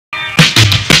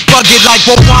Rugged like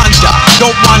Rwanda,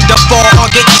 don't wander far or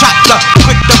get trapped up.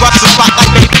 Quick to rush the spot like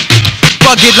baby.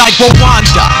 Rugged like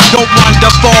Rwanda, don't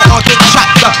wander far or get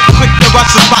trapped up. Quick to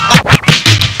rush the spot like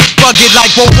rugged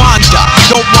like Rwanda,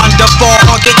 don't wander far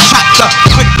or get trapped up.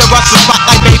 Quick to rush the spot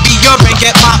like baby urine,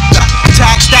 get mopped up.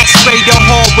 Tax that spray the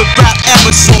hall with rap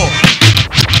ever saw.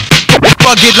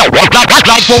 Rugged like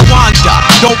Rwanda,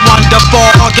 don't wander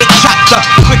far or get trapped up.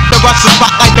 Quick to rush the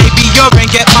spot like baby urine,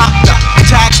 get mopped up.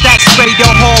 Tax that spray the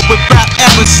hall with rap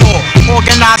ever saw.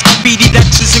 Organized graffiti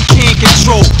lectures and can't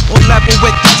control. On level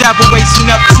with the devil, racing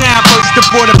uptown, first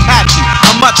aboard Apache.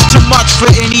 I'm much too much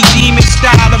for any demon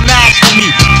style to master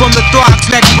me. From the Throgs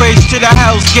neck bridge to the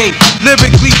Hell's Gate,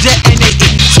 lyrically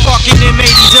detonating, sparking them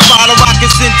 80s and bottle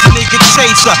rockets into nigga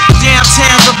chaser.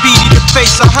 Downtown graffiti the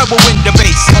face, a heroin the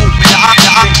base. Open the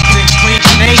eye, clean,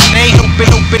 ain't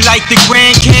open like the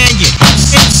Grand Canyon.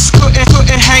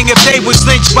 Couldn't hang if they was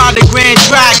lynched by the Grand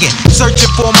Dragon.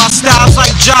 Searching for my styles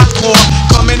like Jockor.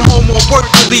 Coming home on work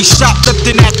release,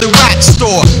 shoplifting at the rack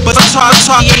store. But I'm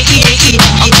talking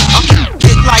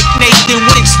get like Nathan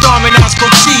Wink, storming Asco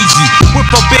Cheesy. Whip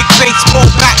a big baseball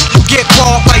bat, you get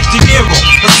balled like De Niro.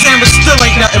 But Sam still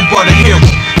ain't nothing but a hero.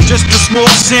 Just a small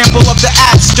sample of the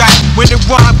abstract. When the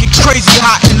rhyme get crazy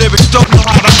hot and lyrics don't know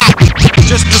how to act.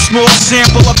 Just a small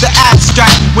sample of the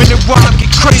abstract. When the rhyme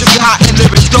get crazy hot and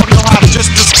lyrics don't know how to.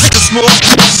 Just a small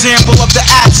sample of the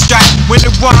abstract. When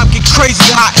the rhyme get crazy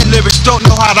hot and lyrics don't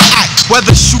know how to act.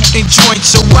 Whether shooting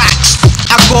joints or wax,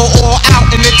 I go all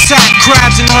out and attack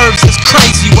crabs and herbs. It's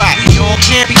crazy whack. We all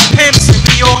can't be pimps and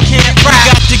we all can't rap.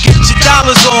 You got to get your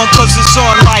dollars on, cause it's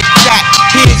on like that.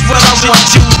 Here's what I want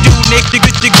you to do, Nick. To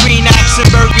get the green axe and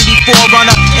burgundy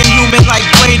forerunner. Inhuman like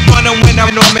Blade Runner when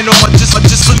I'm on. Just look at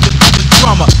the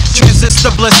drummer.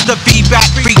 Transistor blister, feedback,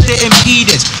 freak the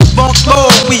impedance. Funk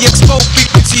mode, we expose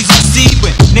frequencies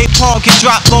receiving. Napalm can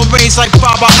drop long range like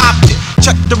fiber optic.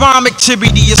 Check the rhyme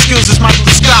activity, your skills is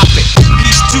microscopic.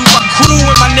 Peace to my crew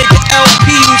and my nigga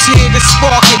LP who's here to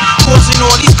spark it, causing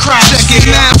all these crimes. Check it,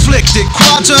 man, afflicted,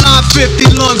 quadrant on 50,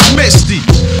 lungs misty.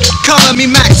 Calling me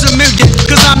Maximilian,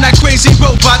 cause I'm that crazy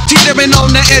robot teetering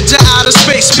on the edge of outer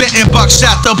space. Spitting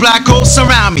buckshot, the black holes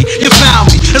surround me. You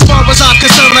found me, as far as I'm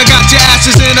concerned, I got your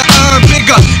asses in the urn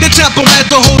bigger. The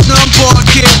temperamental hold on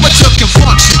kid, what you can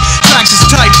function. Tracks is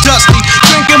tight, dusty,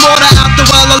 drinking water out the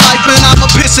well of life, and I'ma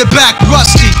piss it back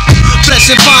rusty.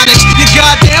 Flesh and phonics, you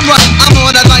goddamn right, I'm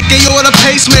on it like aorta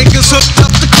pacemakers, hooked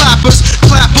up the clappers,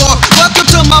 clap off. Welcome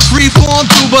to my freeform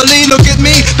jubilee. Look at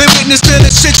me, they witness to the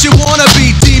shit you wanna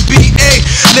be. DBA,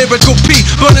 lyrical P,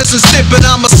 burners and sipping.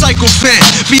 I'm a psycho fan,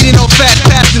 feeding on fat,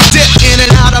 fast and dip in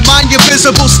and out of mind, your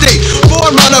visible state.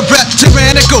 Forerunner rep,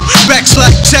 tyrannical, Rex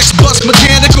like text bust,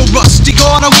 mechanical, rusty.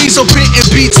 Gone a weasel, printing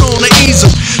beats on the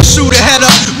easel. Shoot a head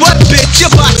up, what bitch?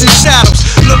 You're boxing shadows.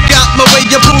 Look out my way,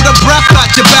 you pull the breath out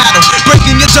your battle.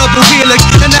 Breaking your double helix,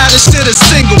 and now this shit is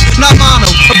single, not mono.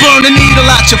 I burn the needle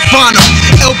out your funnel.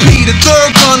 LP, the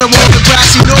third gunner on the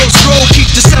grassy nose road.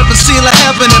 Keep the 7th seal of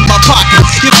heaven in my pocket.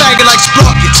 You faggot like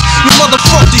sprockets. You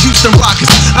motherfuck the Houston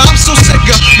Rockets. I'm so sick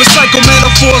of recycle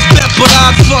metaphors, bet, but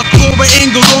I'd fuck Laura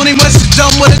Ingalls only when she's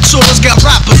done with her chores. Got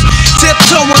rappers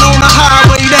tiptoeing on the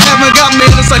highway to heaven. Got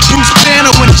manners like Bruce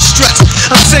Banner when he's stressed.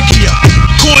 I'm sick of ya.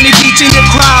 Corny beats in your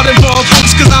crowd involved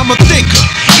hooks, cause I'm a thinker.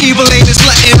 Evil ain't is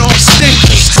letting off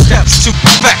stinkers. Steps to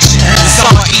perfection. The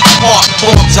sum of each part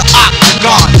forms an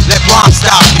octagon. Let rhyme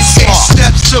style get smart.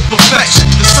 Steps to perfection.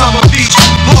 The sum of each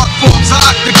part forms an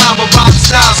octagon, but rhyme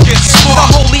styles get smart. The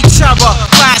holy terror,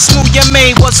 class who you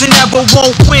made wasn't ever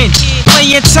won't win.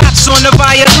 Playing tops on the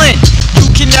violin. You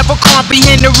can never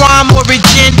comprehend the rhyme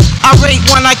origin. I rate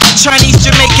one like the Chinese,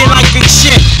 Jamaican like a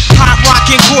chin. Hot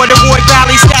rockin' corduroy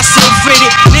valleys that's so fitted.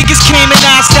 Niggas came and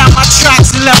asked out my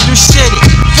tracks and left them shitted.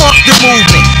 Fuck the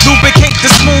movement, lubricate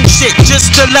the smooth shit.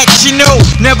 Just to let you know,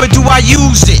 never do I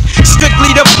use it.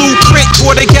 Strictly the blueprint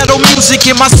for the ghetto music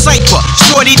in my cipher.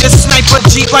 Shorty the sniper,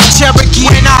 Jeep like Cherokee.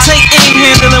 When I take aim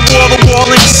handling wall-to-wall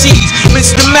MCs.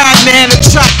 Mr. Madman,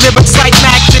 attract lyrics like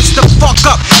magnets to fuck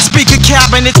up speaker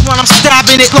cabinets when I'm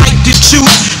stabbing it like the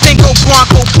juice. Then go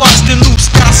Bronco bustin' loose,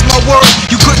 that's my word.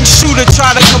 You couldn't shoot or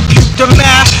try to compute the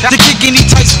math. To kick any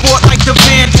type sport like the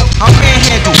Vandal. I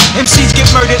manhandle, MCs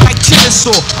get murdered like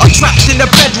Chinasaw. I'm trapped in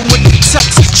the bedroom with the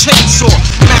Texas chainsaw.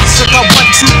 Massacre 1,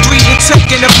 2, 3 to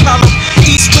take an appellum.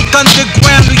 Eastwick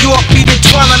underground, New York be the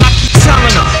dwelling. I keep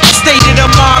telling them, the state of the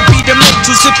mind be the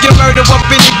mentals. If you murder up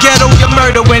in the ghetto, you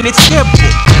murder when it's simple.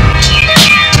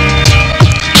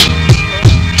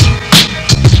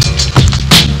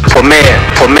 For man.